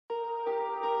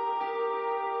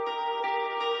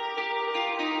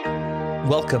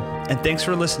Welcome, and thanks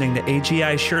for listening to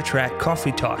AGI SureTrack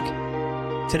Coffee Talk.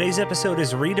 Today's episode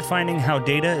is redefining how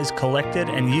data is collected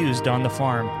and used on the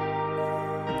farm.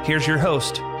 Here's your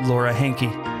host, Laura Hankey.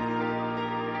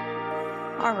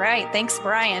 All right. Thanks,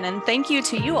 Brian. And thank you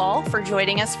to you all for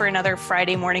joining us for another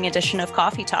Friday morning edition of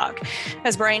Coffee Talk.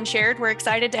 As Brian shared, we're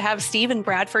excited to have Steve and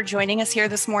Bradford joining us here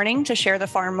this morning to share the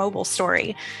Farm Mobile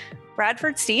story.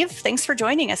 Bradford, Steve, thanks for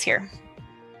joining us here.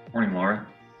 Morning, Laura.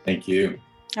 Thank you.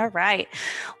 All right.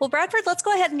 Well, Bradford, let's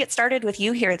go ahead and get started with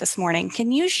you here this morning.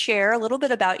 Can you share a little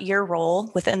bit about your role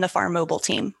within the Farm Mobile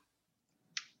team?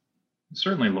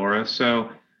 Certainly, Laura. So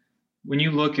when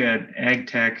you look at ag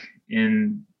tech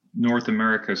in North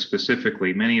America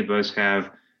specifically, many of us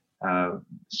have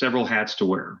several hats to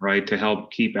wear, right, to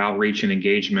help keep outreach and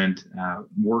engagement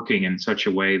working in such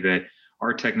a way that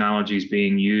our technology is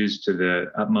being used to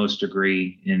the utmost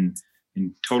degree in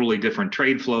totally different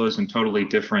trade flows and totally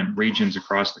different regions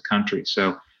across the country.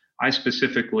 So I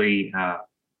specifically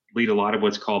lead a lot of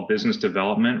what's called business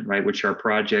development, right, which are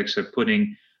projects of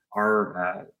putting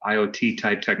our IoT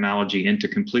type technology into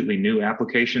completely new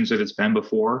applications that it's been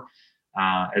before,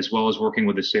 as well as working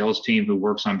with a sales team who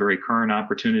works on very current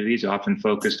opportunities, often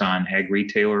focused on ag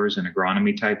retailers and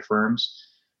agronomy type firms,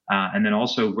 and then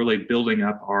also really building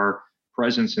up our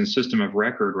presence and system of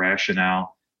record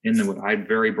rationale in what I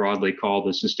very broadly call the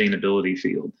sustainability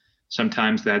field.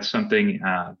 Sometimes that's something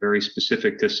very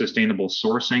specific to sustainable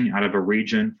sourcing out of a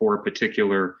region for a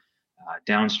particular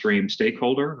downstream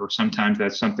stakeholder, or sometimes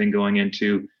that's something going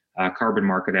into carbon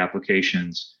market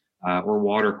applications or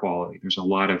water quality. There's a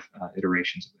lot of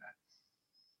iterations of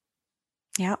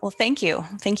that. Yeah, well, thank you.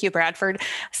 Thank you, Bradford.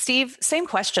 Steve, same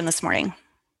question this morning.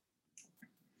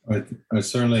 I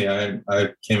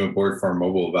came aboard Farm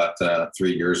Mobile about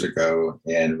 3 years ago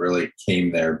and really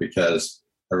came there because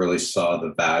I really saw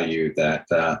the value that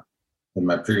in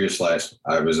my previous life,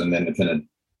 I was an independent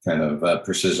kind of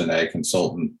precision ag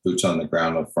consultant, boots on the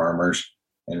ground with farmers,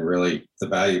 and really the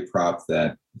value prop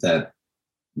that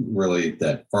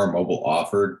Farm Mobile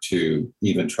offered to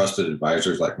even trusted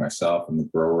advisors like myself and the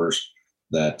growers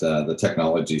that the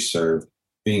technology served,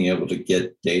 being able to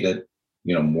get data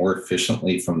more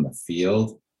efficiently from the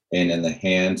field and in the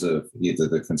hands of either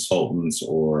the consultants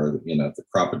or, the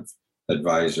crop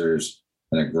advisors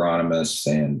and agronomists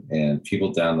and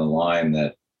people down the line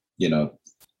that,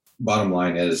 bottom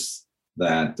line is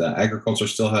that agriculture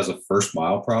still has a first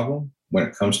mile problem when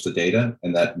it comes to data.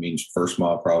 And that means first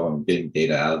mile problem, getting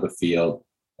data out of the field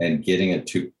and getting it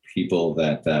to people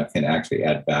that can actually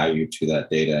add value to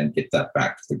that data and get that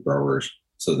back to the growers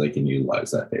so they can utilize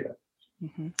that data.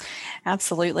 Mm-hmm.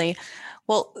 Absolutely.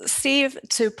 Well, Steve,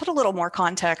 to put a little more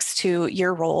context to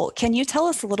your role, can you tell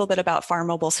us a little bit about Farm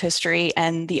Mobile's history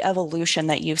and the evolution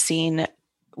that you've seen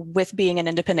with being an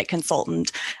independent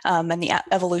consultant and the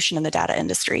evolution in the data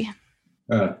industry?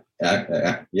 Yeah,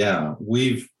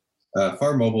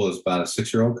 Farm Mobile is about a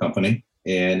 6-year-old company,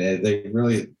 and they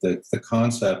really the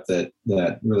concept that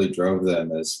really drove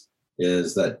them is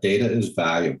that data is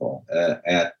valuable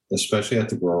especially at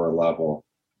the grower level.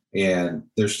 And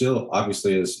there still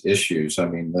obviously is issues. I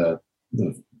mean, the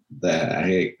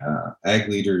Ag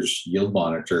Leaders Yield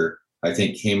Monitor, I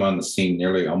think, came on the scene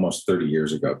nearly almost 30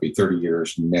 years ago. It'll be 30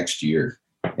 years next year.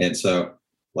 And so,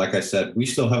 like I said, we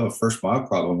still have a first mile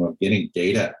problem of getting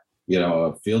data,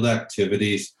 of field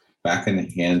activities back in the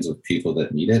hands of people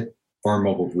that need it. Farm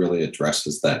Mobile really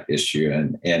addresses that issue.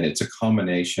 And it's a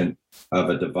combination of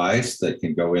a device that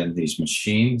can go in these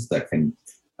machines that can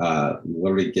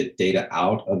literally get data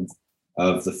out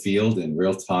of the field in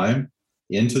real time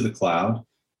into the cloud,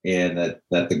 and that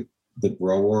the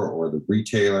grower or the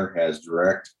retailer has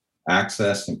direct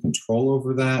access and control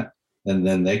over that. And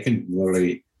then they can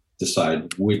literally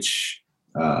decide which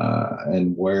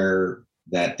and where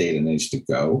that data needs to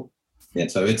go. And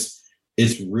so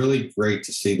it's really great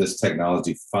to see this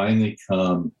technology finally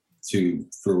come to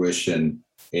fruition,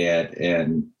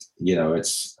 and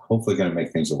it's hopefully going to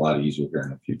make things a lot easier here in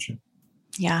the future.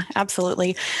 Yeah,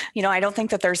 absolutely. I don't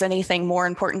think that there's anything more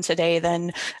important today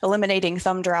than eliminating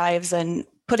thumb drives and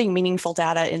putting meaningful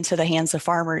data into the hands of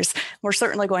farmers. We're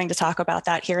certainly going to talk about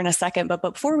that here in a second. But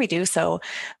before we do so,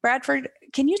 Bradford,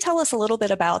 can you tell us a little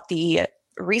bit about the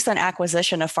recent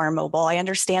acquisition of Farm Mobile? I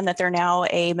understand that they're now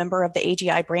a member of the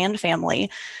AGI brand family.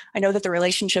 I know that the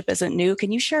relationship isn't new.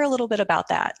 Can you share a little bit about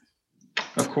that?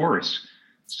 Of course.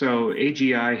 So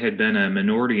AGI had been a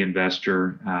minority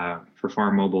investor for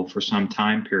Farm Mobile for some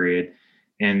time period,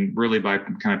 and really by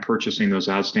kind of purchasing those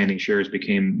outstanding shares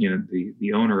became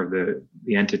the owner of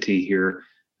the entity here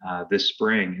this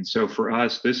spring. And so for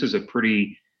us, this is a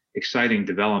pretty exciting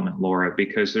development, Laura,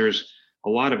 because there's a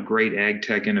lot of great ag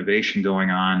tech innovation going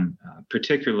on,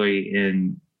 particularly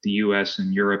in the U.S.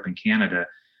 and Europe and Canada.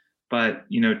 But,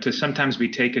 to sometimes be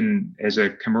taken as a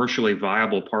commercially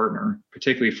viable partner,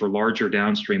 particularly for larger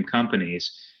downstream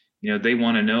companies, they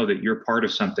want to know that you're part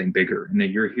of something bigger and that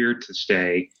you're here to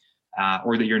stay,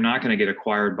 or that you're not going to get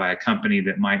acquired by a company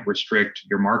that might restrict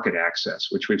your market access,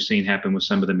 which we've seen happen with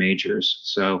some of the majors.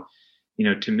 So,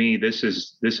 to me, this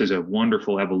is a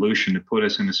wonderful evolution to put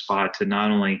us in a spot to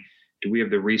not only do we have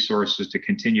the resources to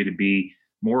continue to be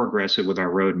more aggressive with our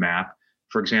roadmap.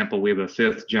 For example, we have a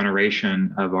 5th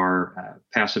generation of our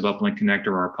passive uplink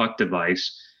connector, our PUC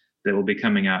device, that will be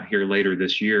coming out here later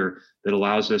this year that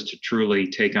allows us to truly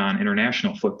take on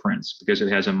international footprints because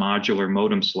it has a modular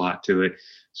modem slot to it.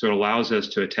 So it allows us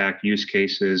to attack use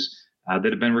cases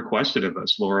that have been requested of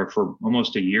us, Laura, for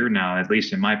almost a year now, at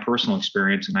least in my personal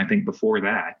experience, and I think before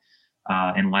that,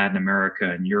 in Latin America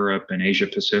and Europe and Asia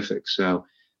Pacific. So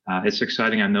it's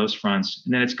exciting on those fronts.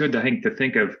 And then it's good to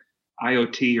think of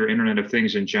IoT or Internet of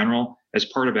Things in general as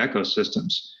part of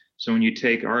ecosystems. So when you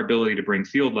take our ability to bring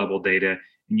field level data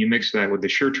and you mix that with the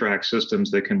SureTrack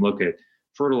systems that can look at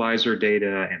fertilizer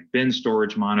data and bin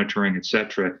storage monitoring, et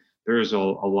cetera, there's a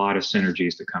lot of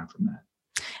synergies that come from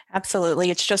that.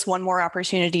 Absolutely. It's just one more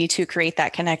opportunity to create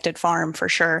that connected farm for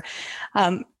sure.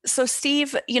 So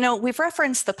Steve, we've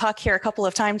referenced the PUC here a couple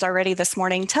of times already this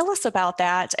morning. Tell us about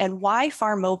that and why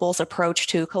FarmMobile's approach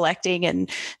to collecting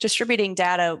and distributing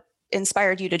data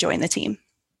inspired you to join the team.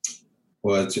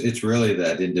 Well, it's really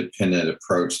that independent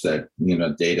approach that,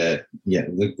 data,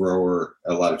 the grower,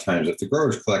 a lot of times, if the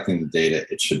grower's collecting the data,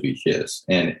 it should be his.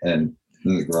 And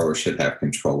the grower should have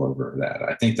control over that.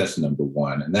 I think that's number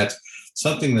one. And that's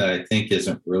something that I think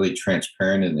isn't really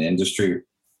transparent in the industry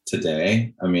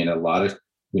today. I mean, a lot of,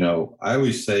 I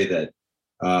always say that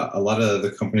a lot of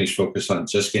the companies focus on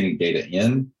just getting data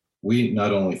in. We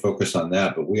not only focus on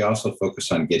that, but we also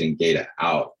focus on getting data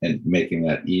out and making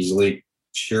that easily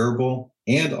shareable,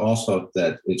 and also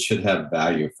that it should have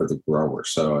value for the grower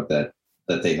so that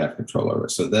they have control over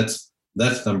it. So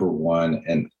that's number one.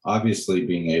 And obviously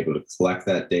being able to collect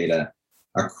that data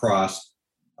across,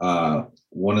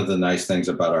 one of the nice things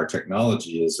about our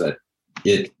technology is that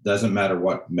it doesn't matter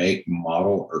what make,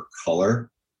 model, or color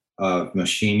of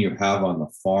machine you have on the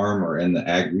farm or in the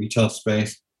ag retail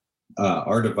space.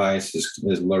 Our device is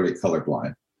literally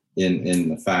colorblind in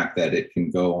the fact that it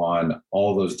can go on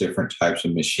all those different types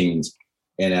of machines.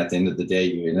 And at the end of the day,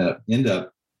 you end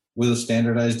up with a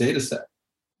standardized data set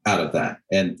out of that.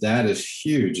 And that is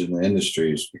huge in the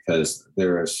industries because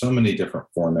there are so many different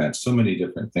formats, so many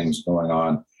different things going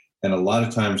on. And a lot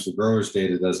of times the grower's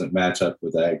data doesn't match up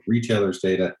with ag retailer's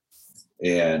data.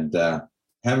 And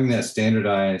having that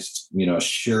standardized,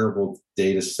 shareable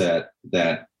data set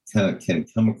that kind of can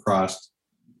come across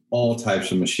all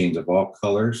types of machines of all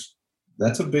colors,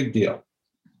 that's a big deal.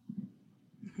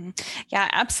 Yeah,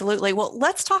 absolutely. Well,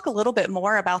 let's talk a little bit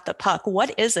more about the PUC.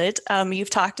 What is it? You've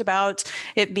talked about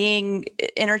it being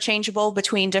interchangeable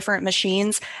between different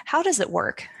machines. How does it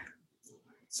work?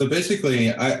 So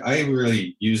basically, I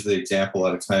really use the example a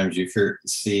lot of times. You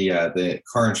see the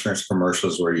car insurance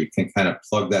commercials where you can kind of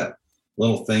plug that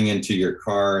little thing into your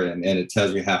car and it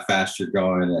tells you how fast you're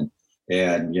going and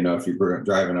if you're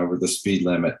driving over the speed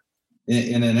limit.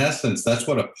 In essence, that's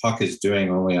what a PUC is doing,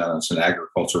 only on an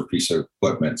agricultural piece of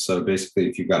equipment. So basically,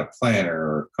 if you've got a planter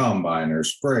or a combine or a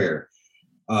sprayer,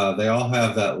 they all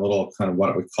have that little kind of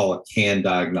what we call a CAN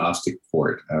diagnostic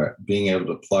port, being able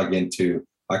to plug into,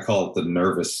 I call it the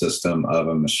nervous system of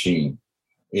a machine.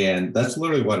 And that's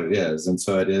literally what it is. And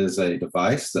so it is a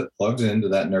device that plugs into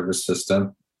that nervous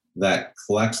system that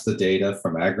collects the data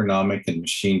from agronomic and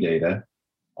machine data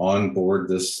on board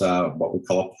this, what we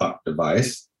call a PUC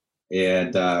device.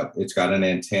 And it's got an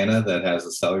antenna that has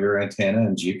a cellular antenna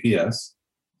and GPS.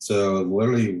 So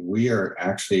literally we are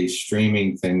actually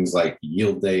streaming things like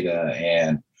yield data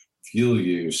and fuel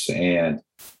use and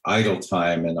idle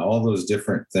time and all those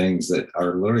different things that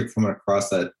are literally coming across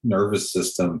that nervous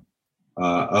system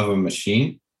of a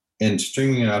machine and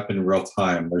streaming it up in real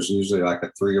time. There's usually like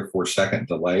a 3 or 4 second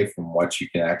delay from what you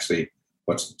can actually,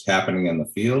 what's happening in the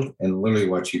field and literally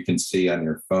what you can see on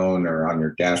your phone or on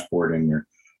your dashboard in your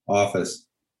office,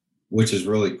 which is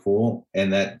really cool.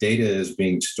 And that data is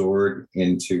being stored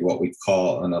into what we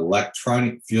call an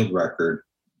electronic field record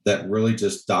that really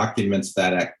just documents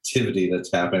that activity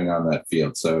that's happening on that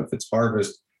field. So if it's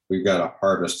harvest, we've got a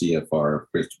harvest EFR.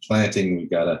 If it's planting, we've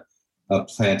got a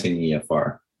planting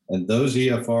EFR. And those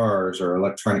EFRs or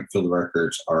electronic field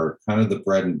records are kind of the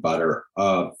bread and butter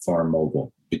of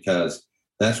FarmMobile because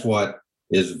that's what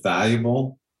is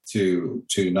valuable to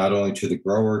not only to the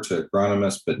grower, to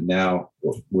agronomists, but now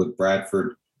with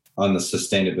Bradford on the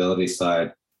sustainability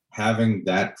side, having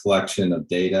that collection of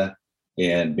data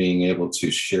and being able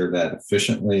to share that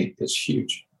efficiently is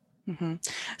huge. Mm-hmm.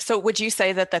 So would you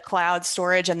say that the cloud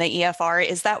storage and the EFR,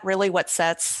 is that really what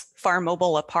sets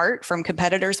FarmMobile apart from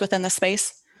competitors within the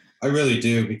space? I really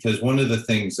do, because one of the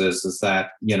things is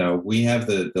that, we have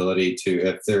the ability to,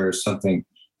 if there's something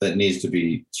that needs to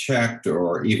be checked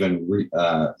or even,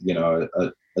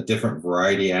 a different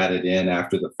variety added in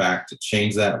after the fact, to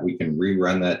change that, we can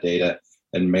rerun that data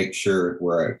and make sure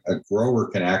where a grower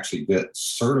can actually get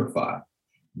certified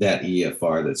that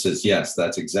EFR that says, yes,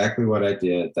 that's exactly what I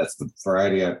did. That's the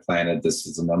variety I planted. This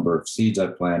is the number of seeds I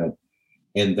planted.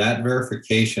 And that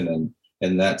verification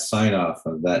and that sign off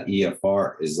of that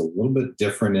EFR is a little bit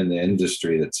different in the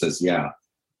industry that says, yeah,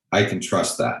 I can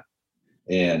trust that.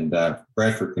 And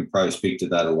Bradford can probably speak to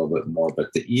that a little bit more.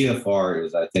 But the EFR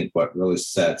is, I think, what really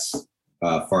sets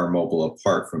FarmMobile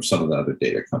apart from some of the other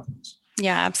data companies.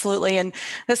 Yeah, absolutely. And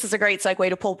this is a great segue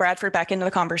to pull Bradford back into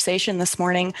the conversation this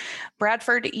morning.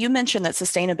 Bradford, you mentioned that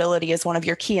sustainability is one of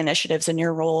your key initiatives in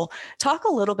your role. Talk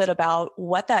a little bit about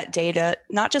what that data,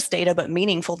 not just data, but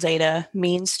meaningful data,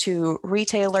 means to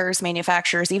retailers,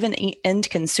 manufacturers, even end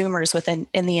consumers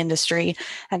in the industry,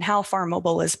 and how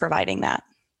FarmMobile is providing that.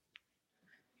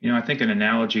 I think an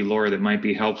analogy, Laura, that might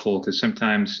be helpful, because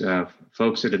sometimes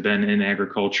folks that have been in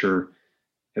agriculture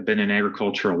have been in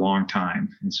agriculture a long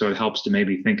time. And so it helps to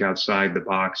maybe think outside the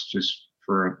box just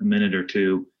for a minute or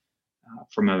two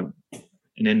from an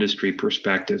industry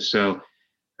perspective. So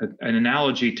an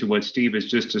analogy to what Steve has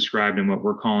just described and what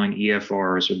we're calling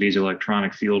EFRs, or these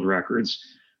electronic field records,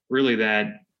 really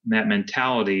that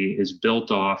mentality is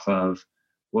built off of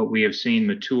what we have seen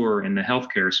mature in the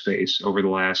healthcare space over the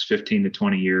last 15 to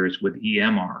 20 years with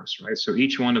EMRs, right? So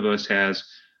each one of us has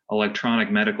electronic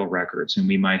medical records, and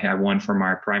we might have one from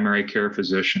our primary care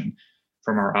physician,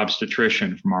 from our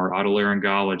obstetrician, from our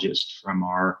otolaryngologist, from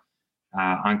our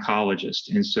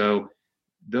oncologist. And so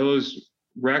those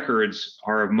records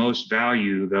are of most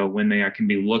value, though, when they can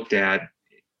be looked at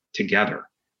together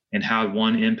and how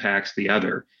one impacts the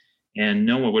other. And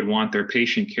no one would want their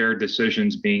patient care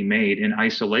decisions being made in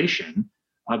isolation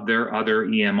of their other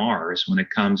EMRs when it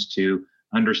comes to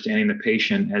understanding the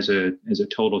patient as a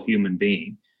total human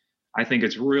being. I think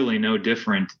it's really no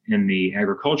different in the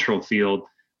agricultural field,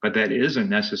 but that isn't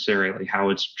necessarily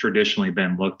how it's traditionally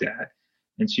been looked at.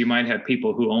 And so you might have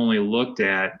people who only looked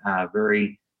at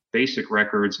very basic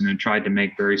records and then tried to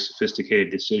make very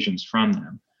sophisticated decisions from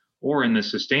them. Or in the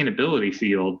sustainability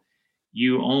field,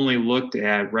 you only looked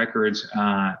at records,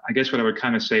 I guess what I would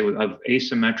kind of say of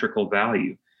asymmetrical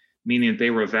value, meaning that they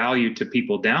were of value to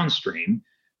people downstream,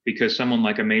 because someone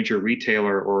like a major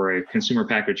retailer or a consumer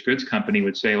packaged goods company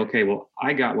would say, okay, well,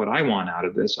 I got what I want out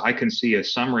of this. I can see a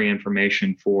summary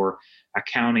information for a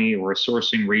county or a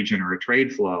sourcing region or a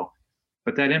trade flow.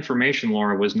 But that information,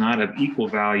 Laura, was not of equal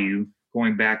value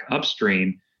going back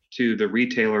upstream to the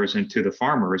retailers and to the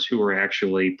farmers who are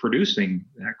actually producing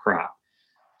that crop.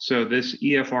 So this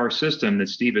EFR system that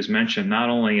Steve has mentioned, not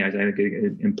only I think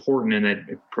important in that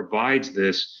it provides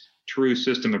this true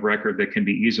system of record that can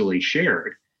be easily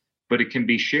shared, but it can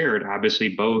be shared,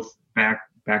 obviously,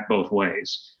 back both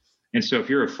ways. And so if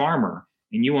you're a farmer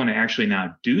and you want to actually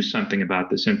now do something about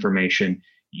this information,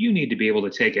 you need to be able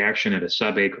to take action at a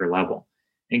sub-acre level.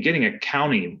 And getting a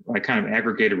county, like kind of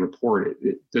aggregated report,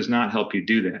 it does not help you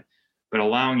do that. But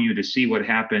allowing you to see what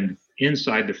happened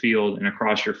inside the field and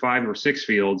across your 5 or 6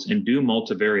 fields and do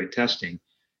multivariate testing,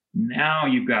 now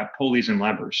you've got pulleys and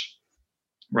levers,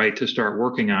 right, to start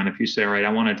working on. If you say, all right, I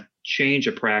want to change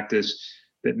a practice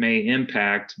that may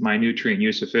impact my nutrient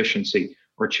use efficiency,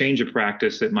 or change a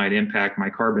practice that might impact my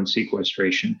carbon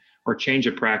sequestration, or change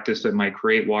a practice that might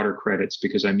create water credits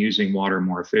because I'm using water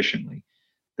more efficiently.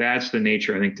 That's the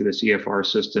nature, I think, to this EFR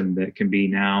system that can be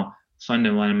now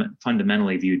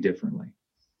fundamentally viewed differently.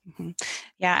 Mm-hmm.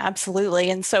 Yeah, absolutely.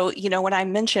 And so, when I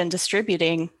mentioned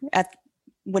distributing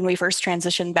when we first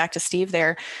transitioned back to Steve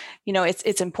there,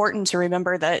 it's important to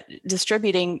remember that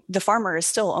distributing, the farmer is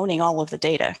still owning all of the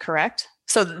data, correct?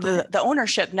 So the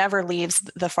ownership never leaves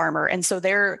the farmer. And so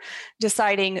they're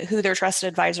deciding who their trusted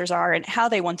advisors are and how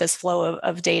they want this flow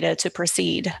of data to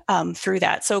proceed through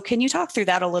that. So can you talk through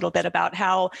that a little bit about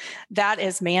how that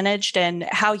is managed and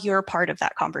how you're part of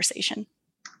that conversation?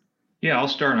 Yeah, I'll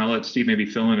start and I'll let Steve maybe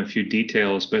fill in a few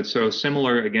details. But so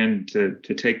similar, again, to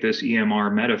take this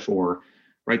EMR metaphor,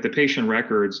 right? The patient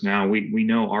records now we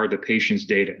know are the patient's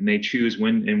data, and they choose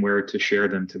when and where to share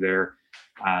them to their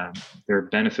their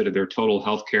benefit of their total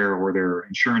health care or their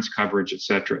insurance coverage, et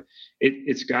cetera.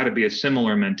 It's got to be a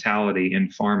similar mentality in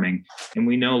farming. And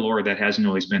we know, Laura, that hasn't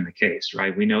always been the case,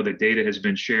 right? We know that data has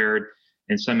been shared,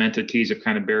 and some entities have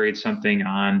kind of buried something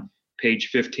on page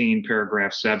 15,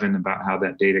 paragraph 7 about how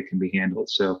that data can be handled.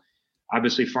 So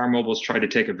obviously, Farm Mobile's tried to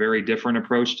take a very different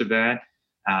approach to that,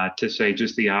 to say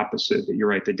just the opposite, that you're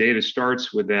right, the data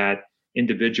starts with that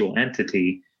individual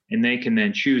entity, and they can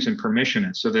then choose and permission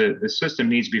it. So the system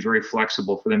needs to be very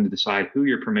flexible for them to decide who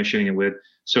you're permissioning it with,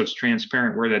 so it's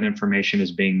transparent where that information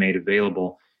is being made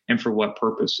available and for what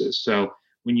purposes. So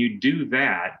when you do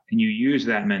that and you use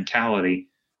that mentality,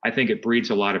 I think it breeds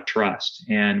a lot of trust.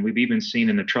 And we've even seen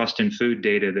in the trust in food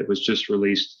data that was just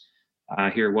released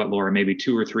here, Laura, maybe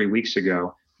 2 or 3 weeks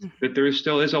ago, that there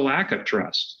still is a lack of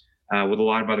trust with a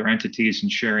lot of other entities in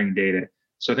sharing data.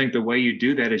 So I think the way you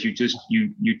do that is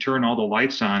you turn all the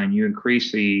lights on and you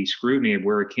increase the scrutiny of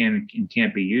where it can and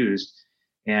can't be used.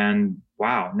 And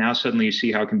wow, now suddenly you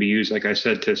see how it can be used, like I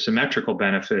said, to symmetrical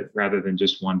benefit rather than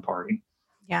just one party.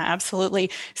 Yeah,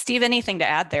 absolutely. Steve, anything to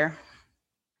add there?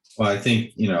 Well, I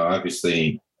think,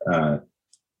 obviously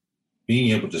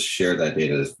being able to share that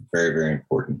data is very, very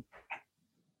important.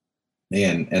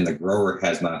 And the grower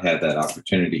has not had that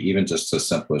opportunity, even just as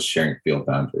simple as sharing field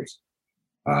boundaries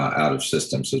out of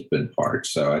systems has been hard.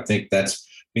 So I think that's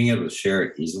being able to share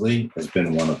it easily has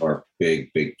been one of our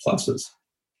big, big pluses.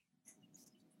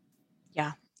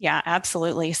 Yeah,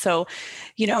 absolutely. So,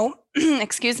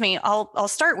 excuse me, I'll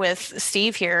start with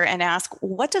Steve here and ask,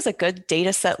 what does a good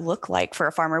data set look like for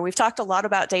a farmer? We've talked a lot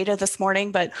about data this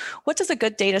morning, but what does a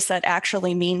good data set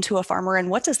actually mean to a farmer,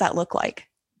 and what does that look like?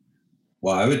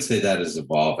 Well, I would say that is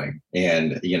evolving.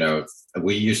 And,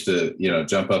 we used to,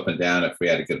 jump up and down if we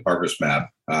had a good harvest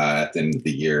map at the end of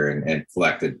the year and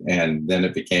collected. And then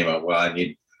it became, I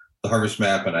need the harvest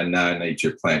map and now I need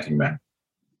your planting map.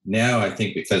 Now, I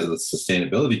think because of the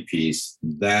sustainability piece,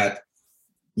 that,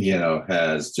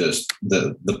 has just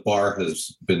the bar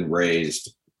has been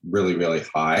raised really, really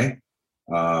high,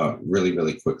 really,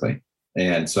 really quickly.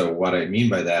 And so what I mean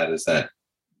by that is that,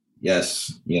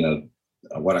 yes,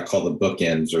 what I call the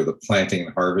bookends or the planting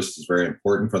and harvest is very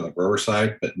important from the grower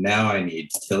side. But now I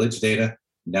need tillage data.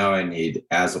 Now I need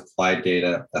as applied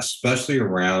data, especially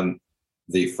around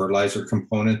the fertilizer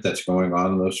component that's going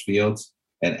on in those fields.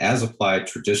 And as applied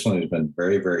traditionally has been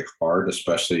very, very hard,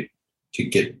 especially to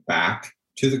get back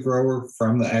to the grower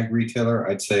from the ag retailer.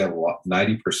 I'd say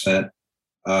 90%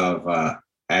 of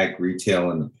ag retail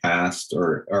in the past,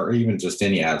 or even just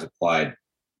any as applied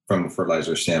from a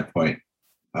fertilizer standpoint,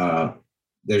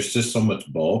 there's just so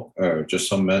much bulk or just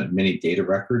so many data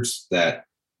records that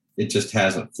it just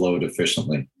hasn't flowed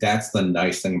efficiently. That's the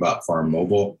nice thing about Farm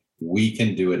Mobile. We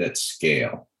can do it at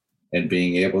scale, and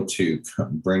being able to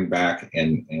bring back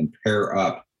and pair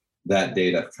up that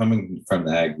data coming from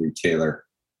the ag retailer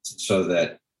so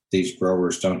that these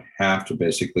growers don't have to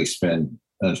basically spend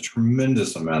a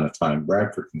tremendous amount of time.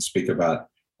 Bradford can speak about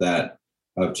that,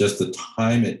 of just the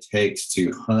time it takes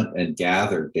to hunt and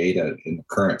gather data in the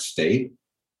current state.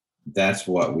 That's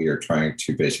what we are trying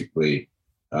to basically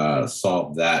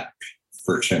solve, that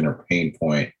friction or pain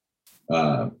point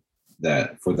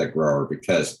that for the grower.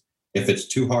 Because if it's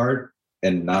too hard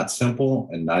and not simple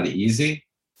and not easy,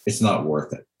 it's not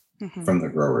worth it from the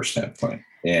grower standpoint.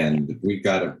 And we've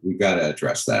got to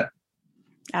address that.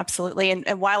 Absolutely.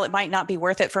 And while it might not be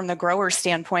worth it from the grower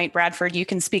standpoint, Bradford, you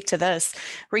can speak to this.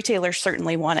 Retailers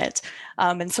certainly want it.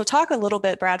 And so talk a little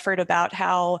bit, Bradford, about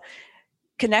how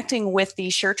connecting with the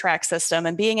SureTrack system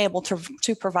and being able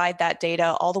to provide that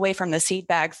data all the way from the seed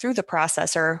bag through the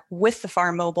processor with the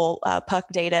Farm Mobile PUC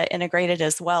data integrated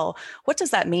as well. What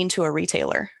does that mean to a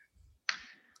retailer?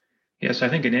 Yes, I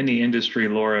think in any industry,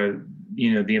 Laura,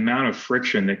 the amount of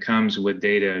friction that comes with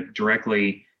data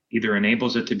directly either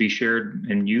enables it to be shared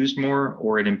and used more,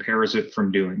 or it impairs it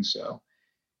from doing so.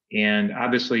 And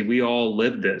obviously, we all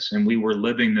lived this, and we were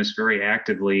living this very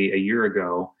actively a year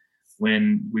ago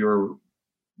when we were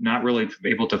not really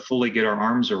able to fully get our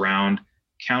arms around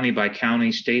county by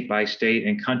county, state by state,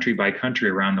 and country by country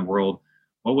around the world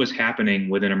what was happening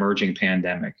with an emerging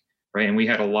pandemic, right? And we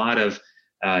had a lot of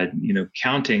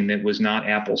counting that was not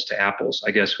apples to apples, I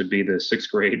guess would be the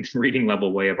 6th grade reading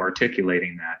level way of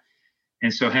articulating that.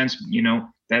 And so hence,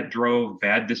 that drove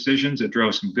bad decisions. It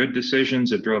drove some good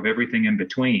decisions. It drove everything in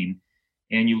between.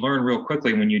 And you learn real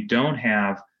quickly when you don't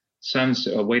have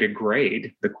a way to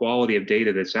grade the quality of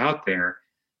data that's out there,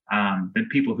 then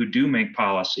people who do make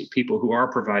policy, people who are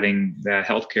providing that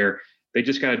healthcare, they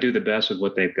just got to do the best with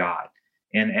what they've got.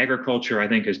 And agriculture, I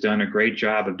think, has done a great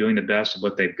job of doing the best of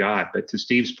what they've got. But to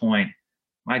Steve's point,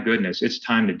 my goodness, it's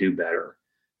time to do better.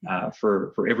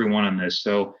 for everyone on this.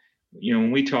 So,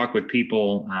 when we talk with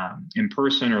people in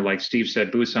person, or like Steve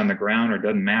said, boots on the ground, or it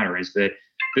doesn't matter, is that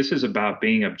this is about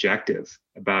being objective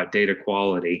about data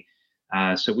quality.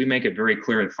 So we make it very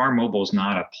clear that Farm Mobile is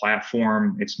not a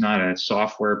platform. It's not a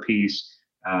software piece.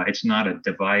 It's not a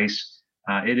device.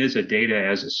 It is a data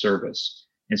as a service.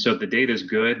 And so if the data is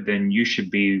good, then you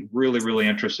should be really, really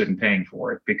interested in paying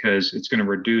for it, because it's going to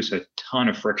reduce a ton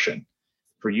of friction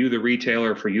for you, the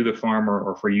retailer, for you, the farmer,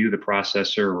 or for you, the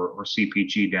processor or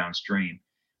CPG downstream.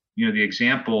 The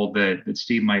example that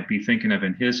Steve might be thinking of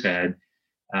in his head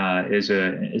is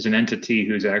an entity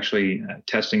who's actually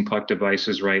testing Puck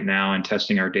devices right now and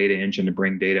testing our data engine to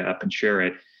bring data up and share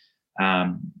it.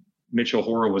 Mitchell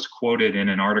Hora was quoted in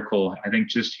an article, I think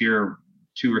just here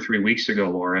 2 or 3 weeks ago,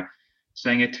 Laura,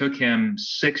 saying it took him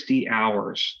 60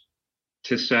 hours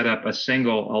to set up a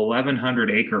single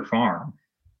 1,100 acre farm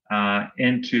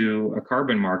into a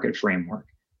carbon market framework.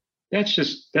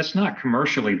 That's not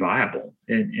commercially viable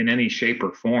in any shape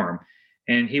or form.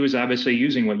 And he was obviously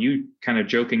using what you kind of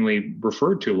jokingly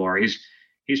referred to, Laura.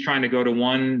 He's trying to go to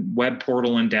one web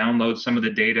portal and download some of the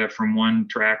data from one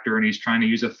tractor, and he's trying to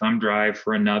use a thumb drive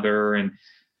for another, and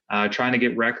trying to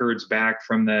get records back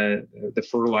from the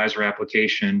fertilizer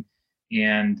application.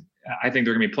 And I think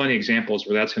there are going to be plenty of examples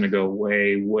where that's going to go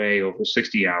way, way over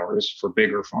 60 hours for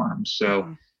bigger farms.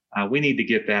 So we need to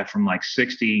get that from like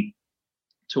 60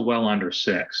 to well under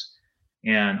 6.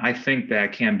 And I think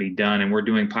that can be done. And we're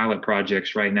doing pilot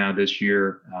projects right now this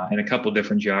year in a couple of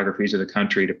different geographies of the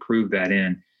country to prove that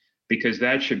in, because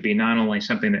that should be not only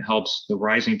something that helps the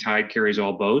rising tide carries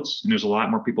all boats, and there's a lot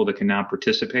more people that can now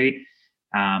participate,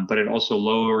 but it also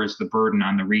lowers the burden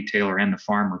on the retailer and the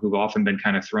farmer, who've often been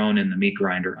kind of thrown in the meat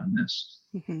grinder on this.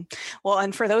 Mm-hmm. Well,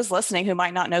 and for those listening who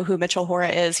might not know who Mitchell Hora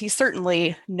is, he's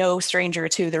certainly no stranger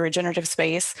to the regenerative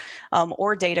space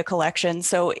or data collection.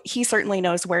 So he certainly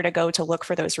knows where to go to look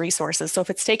for those resources. So if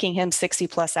it's taking him 60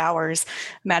 plus hours,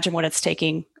 imagine what it's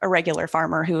taking a regular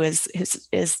farmer who is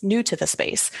new to the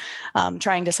space,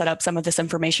 trying to set up some of this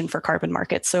information for carbon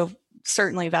markets. So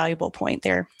certainly a valuable point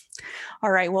there.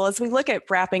 All right. Well, as we look at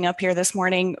wrapping up here this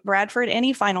morning, Bradford,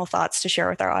 any final thoughts to share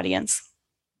with our audience?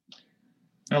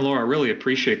 No, Laura, I really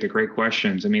appreciate the great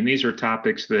questions. I mean, these are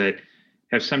topics that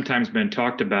have sometimes been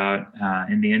talked about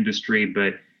in the industry,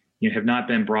 but have not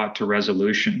been brought to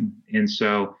resolution. And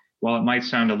so while it might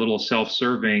sound a little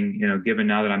self-serving, given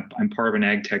now that I'm part of an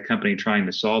ag tech company trying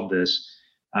to solve this,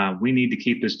 we need to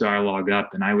keep this dialogue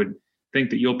up. And I would think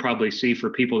that you'll probably see, for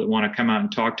people that want to come out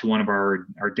and talk to one of our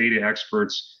data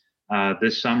experts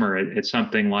this summer at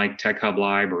something like Tech Hub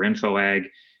Live or InfoAg,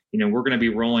 we're going to be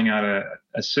rolling out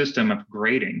a system of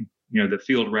grading, the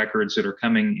field records that are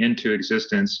coming into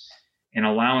existence, and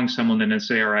allowing someone to then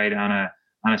say, all right, on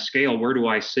a scale, where do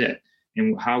I sit?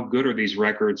 And how good are these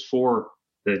records for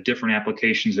the different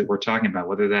applications that we're talking about,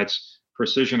 whether that's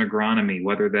precision agronomy,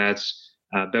 whether that's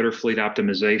better fleet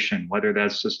optimization, whether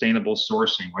that's sustainable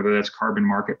sourcing, whether that's carbon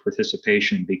market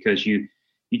participation, because you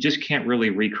just can't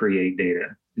really recreate data.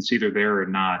 It's either there or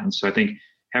not. And so I think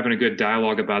having a good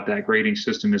dialogue about that grading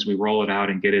system as we roll it out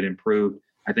and get it improved,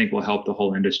 I think will help the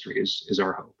whole industry is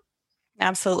our hope.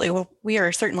 Absolutely. Well, we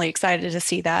are certainly excited to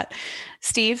see that.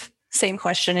 Steve, same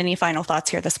question. Any final thoughts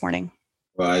here this morning?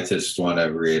 Well, I just want to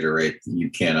reiterate, you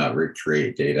cannot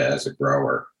recreate data as a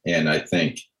grower. And I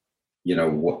think,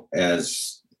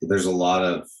 as there's a lot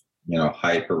of,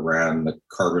 hype around the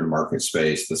carbon market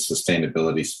space, the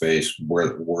sustainability space,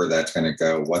 where that's going to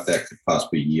go, what that could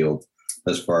possibly yield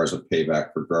as far as a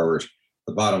payback for growers.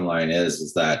 The bottom line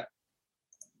is that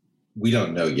we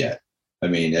don't know yet. I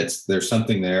mean, there's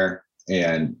something there,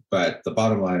 but the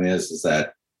bottom line is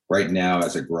that right now,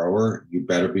 as a grower, you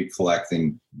better be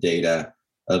collecting data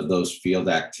of those field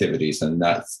activities, and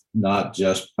that's not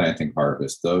just planting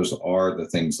harvest. Those are the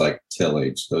things like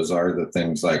tillage. Those are the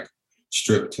things like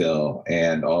strip till,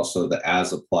 and also the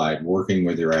as applied, working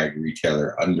with your ag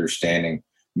retailer, understanding,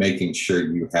 making sure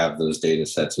you have those data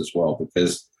sets as well,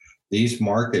 because these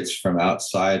markets from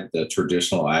outside the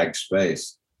traditional ag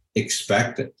space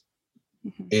expect it.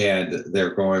 Mm-hmm. And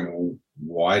they're going,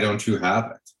 why don't you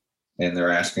have it? And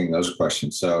they're asking those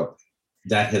questions. So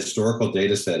that historical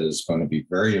data set is going to be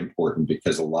very important,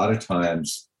 because a lot of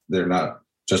times they're not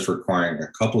just requiring a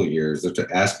couple of years,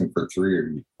 they're asking for 3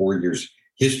 or 4 years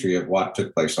history of what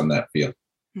took place on that field.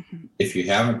 Mm-hmm. If you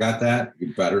haven't got that,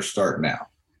 you better start now.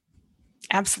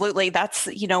 Absolutely. That's,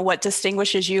 what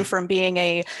distinguishes you from being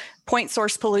a point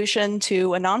source pollution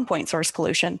to a non-point source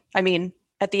pollution. I mean,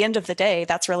 at the end of the day,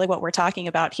 that's really what we're talking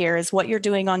about here, is what you're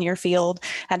doing on your field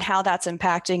and how that's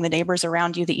impacting the neighbors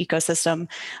around you, the ecosystem,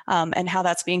 and how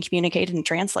that's being communicated and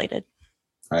translated.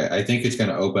 I think it's going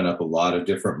to open up a lot of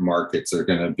different markets. There's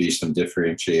going to be some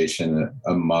differentiation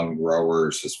among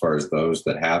growers as far as those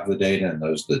that have the data and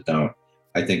those that don't.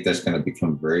 I think that's going to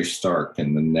become very stark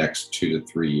in the next 2 to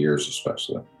 3 years,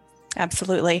 especially.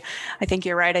 Absolutely. I think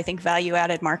you're right. I think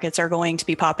value-added markets are going to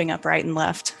be popping up right and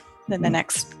left in the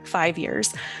next 5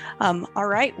 years. All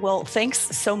right. Well, thanks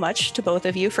so much to both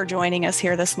of you for joining us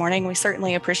here this morning. We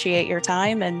certainly appreciate your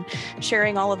time and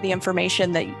sharing all of the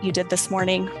information that you did this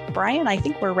morning. Brian, I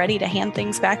think we're ready to hand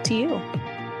things back to you.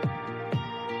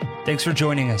 Thanks for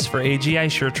joining us for AGI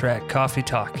SureTrack Coffee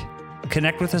Talk.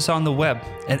 Connect with us on the web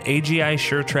at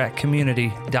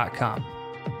agisuretrackcommunity.com.